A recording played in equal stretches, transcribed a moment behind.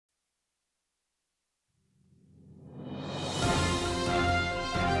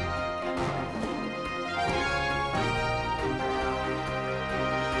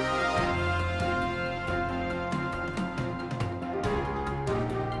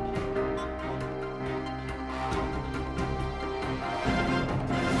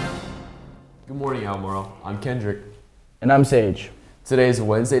morning, ALBEMARLE. I'm Kendrick. And I'm Sage. Today is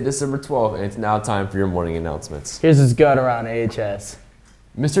Wednesday, December 12th, and it's now time for your morning announcements. Here's what's going around AHS.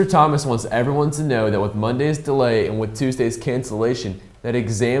 Mr. Thomas wants everyone to know that with Monday's delay and with Tuesday's cancellation, that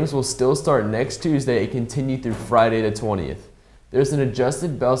exams will still start next Tuesday and continue through Friday the 20th. There's an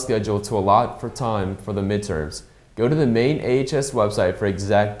adjusted bell schedule to allot for time for the midterms. Go to the main AHS website for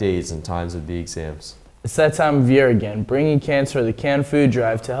exact days and times of the exams. It's that time of year again, bringing cans for the canned food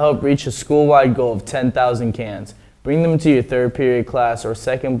drive to help reach a school-wide goal of 10,000 cans. Bring them to your third period class or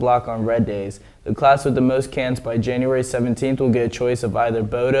second block on red days. The class with the most cans by January 17th will get a choice of either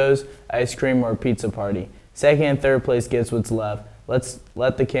bodos, ice cream, or a pizza party. Second and third place gets what's left. Let's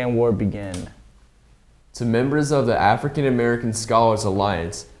let the can war begin. To members of the African American Scholars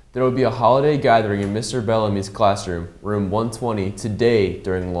Alliance, there will be a holiday gathering in Mr. Bellamy's classroom, room 120, today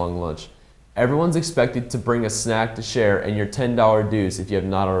during long lunch. Everyone's expected to bring a snack to share and your $10 dues if you have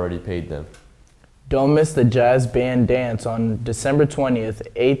not already paid them. Don't miss the jazz band dance on December 20th,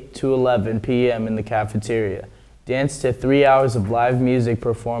 8 to 11 p.m. in the cafeteria. Dance to 3 hours of live music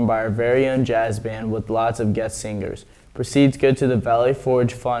performed by our very own jazz band with lots of guest singers. Proceeds go to the Valley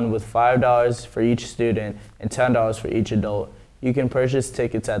Forge Fund with $5 for each student and $10 for each adult. You can purchase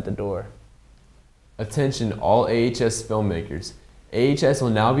tickets at the door. Attention all AHS filmmakers. AHS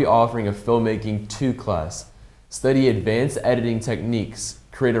will now be offering a Filmmaking 2 class. Study advanced editing techniques,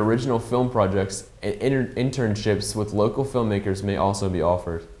 create original film projects, and internships with local filmmakers may also be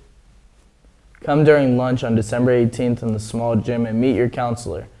offered. Come during lunch on December 18th in the small gym and meet your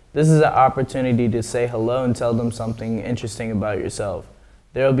counselor. This is an opportunity to say hello and tell them something interesting about yourself.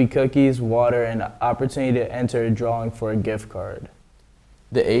 There will be cookies, water, and an opportunity to enter a drawing for a gift card.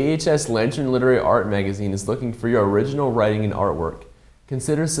 The AHS Lantern Literary Art Magazine is looking for your original writing and artwork.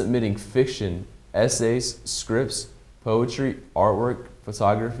 Consider submitting fiction, essays, scripts, poetry, artwork,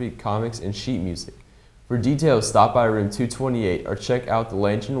 photography, comics, and sheet music. For details, stop by room 228 or check out the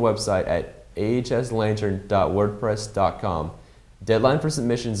Lantern website at ahslantern.wordpress.com. Deadline for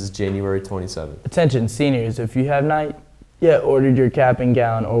submissions is January 27th. Attention seniors, if you have not yet ordered your cap and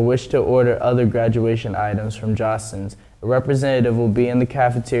gown or wish to order other graduation items from Jostens, a representative will be in the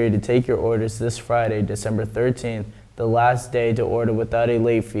cafeteria to take your orders this Friday, December 13th. The last day to order without a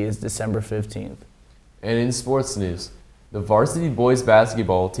late fee is December 15th. And in sports news, the varsity boys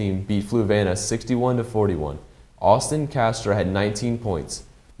basketball team beat Fluvanna 61-41. Austin Castro had 19 points.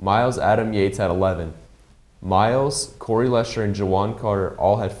 Miles Adam Yates had 11. Miles, Corey Lesher, and Jawan Carter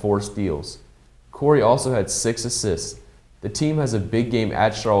all had 4 steals. Corey also had 6 assists. The team has a big game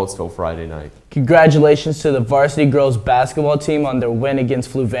at Charlottesville Friday night. Congratulations to the varsity girls basketball team on their win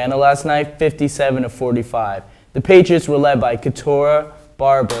against Fluvanna last night, 57-45. The Patriots were led by Katora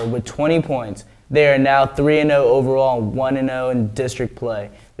Barber with 20 points. They are now 3-0 overall and 1-0 in district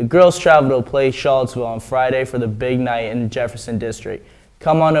play. The girls travel to play Charlottesville on Friday for the big night in Jefferson District.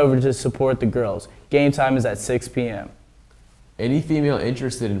 Come on over to support the girls. Game time is at 6 p.m. Any female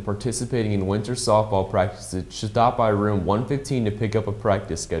interested in participating in winter softball practices should stop by room 115 to pick up a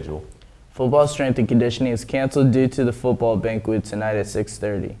practice schedule. Football strength and conditioning is canceled due to the football banquet tonight at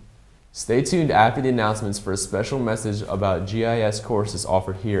 6:30. Stay tuned after the announcements for a special message about GIS courses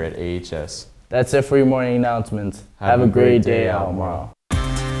offered here at AHS. That's it for your morning announcements. Have a great day, ALBEMARLE.